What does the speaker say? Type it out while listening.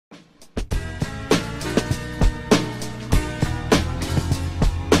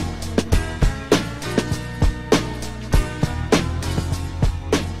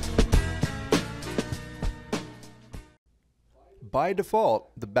By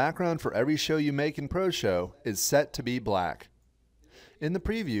default, the background for every show you make in ProShow is set to be black. In the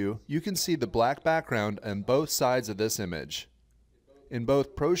preview, you can see the black background on both sides of this image. In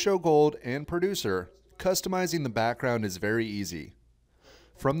both ProShow Gold and Producer, customizing the background is very easy.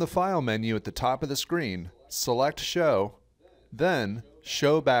 From the File menu at the top of the screen, select Show, then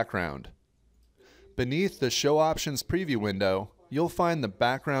Show Background. Beneath the Show Options preview window, you'll find the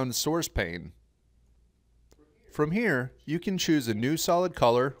Background Source pane. From here, you can choose a new solid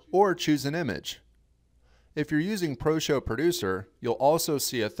color or choose an image. If you're using ProShow Producer, you'll also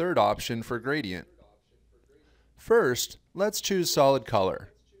see a third option for gradient. First, let's choose solid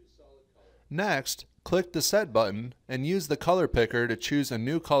color. Next, click the Set button and use the color picker to choose a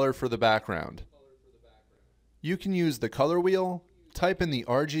new color for the background. You can use the color wheel, type in the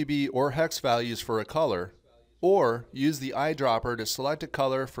RGB or hex values for a color, or use the eyedropper to select a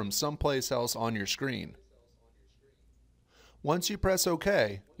color from someplace else on your screen. Once you press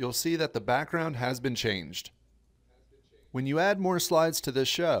OK, you'll see that the background has been changed. When you add more slides to this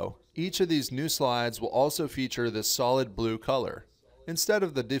show, each of these new slides will also feature this solid blue color, instead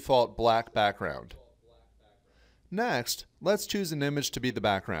of the default black background. Next, let's choose an image to be the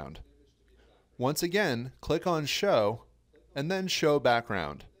background. Once again, click on Show, and then Show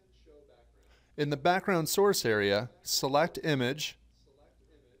Background. In the Background Source area, select Image,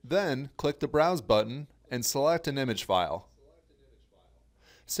 then click the Browse button and select an image file.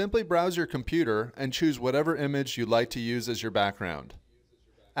 Simply browse your computer and choose whatever image you'd like to use as your background.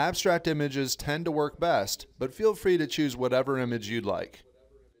 Abstract images tend to work best, but feel free to choose whatever image you'd like.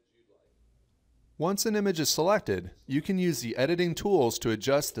 Once an image is selected, you can use the editing tools to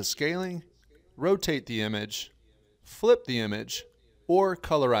adjust the scaling, rotate the image, flip the image, or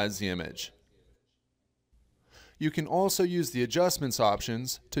colorize the image. You can also use the adjustments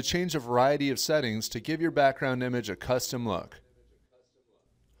options to change a variety of settings to give your background image a custom look.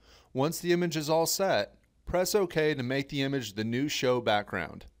 Once the image is all set, press OK to make the image the new show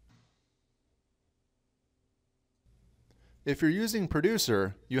background. If you're using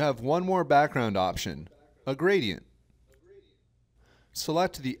Producer, you have one more background option, a gradient.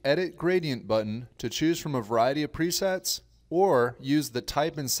 Select the Edit Gradient button to choose from a variety of presets, or use the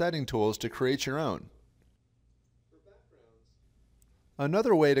Type and Setting tools to create your own.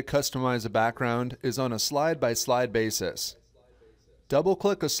 Another way to customize a background is on a slide-by-slide basis.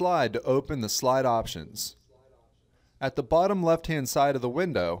 Double-click a slide to open the slide options. At the bottom left-hand side of the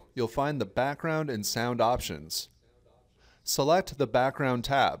window, you'll find the Background and Sound options. Select the Background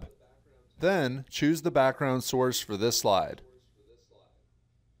tab. Then choose the background source for this slide.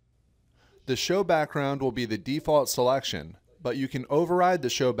 The show background will be the default selection, but you can override the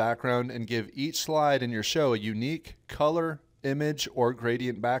show background and give each slide in your show a unique color, image, or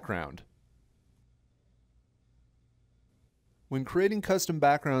gradient background. When creating custom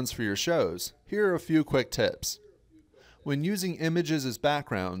backgrounds for your shows, here are a few quick tips. When using images as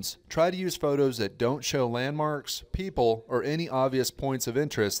backgrounds, try to use photos that don't show landmarks, people, or any obvious points of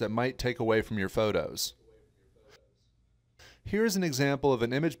interest that might take away from your photos. Here's an example of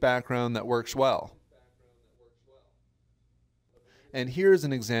an image background that works well. And here's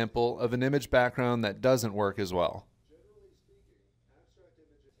an example of an image background that doesn't work as well.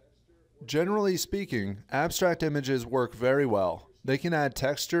 Generally speaking, abstract images work very well. They can add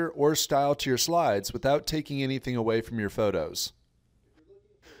texture or style to your slides without taking anything away from your photos.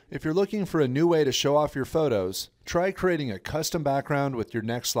 If you're looking for a new way to show off your photos, try creating a custom background with your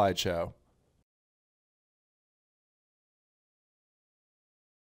next slideshow.